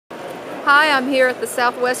Hi, I'm here at the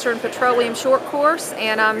Southwestern Petroleum short course,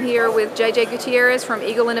 and I'm here with Gutierezz from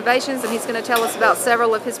Eagle Innovations, and he's going to tell us about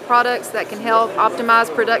several of his products that can help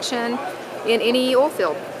optimize production in any oil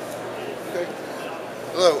field. Okay.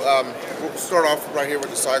 Hello, we'll start off right here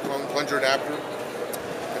with the Cyclone Plunger Adapter.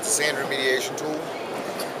 It's a sand remediation tool.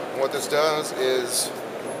 And what this does is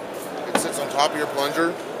it sits on top of your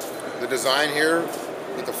plunger. The design here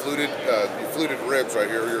with the fluted ribs right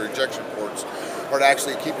here, your ejection ports, are to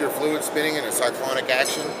actually keep your fluid spinning in a cyclonic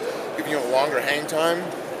action, giving you a longer hang time.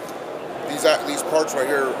 These parts right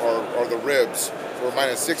here are the ribs. So we're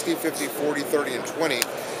minus 60, 50, 40, 30, and 20.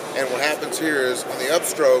 And what happens here is on the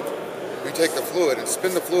upstroke, we take the fluid and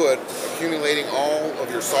spin the fluid, accumulating all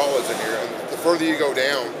of your solids in here. And the further you go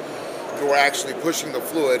down, you're actually pushing the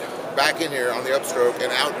fluid back in here on the upstroke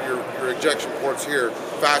and out your ejection ports here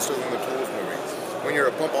faster than the tool's moving. When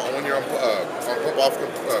you're on pump off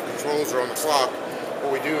controls or on the clock,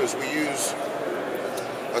 what we do is we use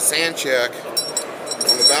a sand check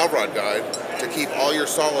on the valve rod guide to keep all your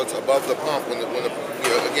solids above the pump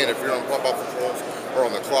again, if you're on pump off controls or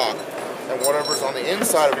on the clock, and whatever's on the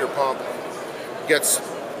inside of your pump gets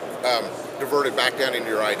diverted back down into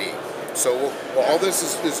your ID. So what all this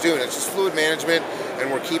is doing, it's just fluid management,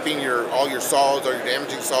 and we're keeping all your solids, all your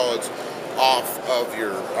damaging solids, off of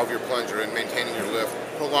your plunger and maintaining your lift,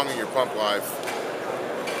 prolonging your pump life.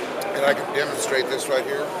 And I can demonstrate this right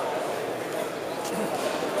here.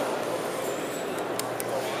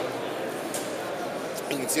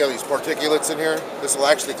 You can see all these particulates in here. This will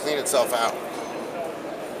actually clean itself out.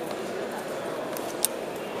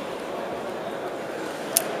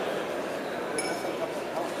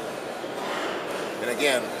 And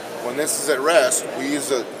again, when this is at rest, we use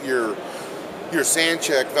your sand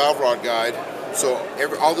check valve rod guide. So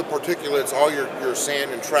all the particulates, all your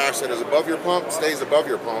sand and trash that is above your pump stays above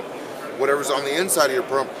your pump. Whatever's on the inside of your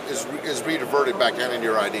pump is rediverted back down into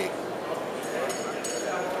your ID.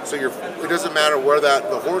 So it doesn't matter where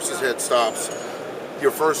the horse's head stops,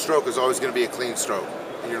 your first stroke is always going to be a clean stroke,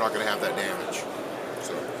 and you're not going to have that damage.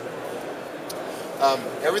 So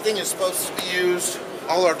everything is supposed to be used.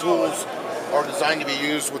 All our tools are designed to be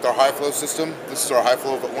used with our high flow system. This is our high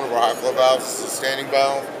flow, one of our high flow valves. This is a standing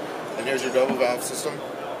valve, and here's your double valve system.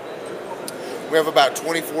 We have about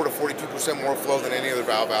 24 to 42% more flow than any other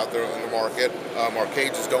valve out there in the market. Our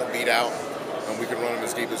cages don't beat out, and we can run them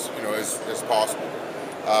as deep as as possible.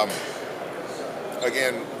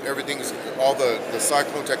 Again, all the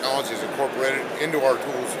Cyclone technology is incorporated into our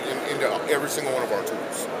tools, into every single one of our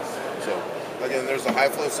tools. So again, there's the high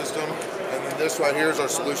flow system, and then this right here is our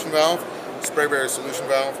solution valve, Sprayberry solution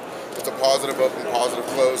valve. It's a positive open, positive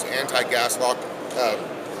close, anti-gas lock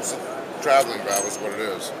traveling valve is what it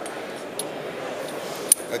is.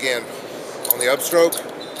 Again, on the upstroke,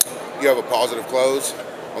 you have a positive close.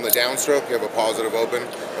 On the downstroke, you have a positive open.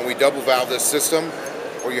 And we double valve this system,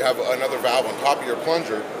 or you have another valve on top of your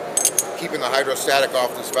plunger, keeping the hydrostatic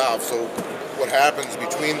off this valve. So what happens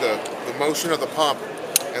between the motion of the pump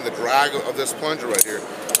and the drag of this plunger right here,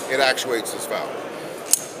 it actuates this valve.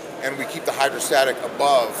 And we keep the hydrostatic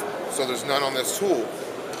above, so there's none on this tool,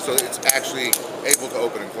 so it's actually able to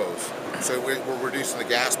open and close. So we're reducing the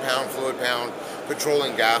gas pound, fluid pound,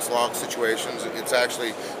 controlling gas lock situations. It's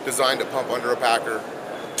actually designed to pump under a packer,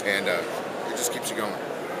 and it just keeps you going.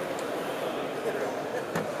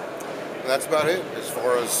 And that's about it as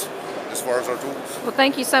far as our tools. Well,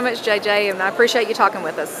 thank you so much, JJ, and I appreciate you talking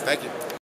with us. Thank you.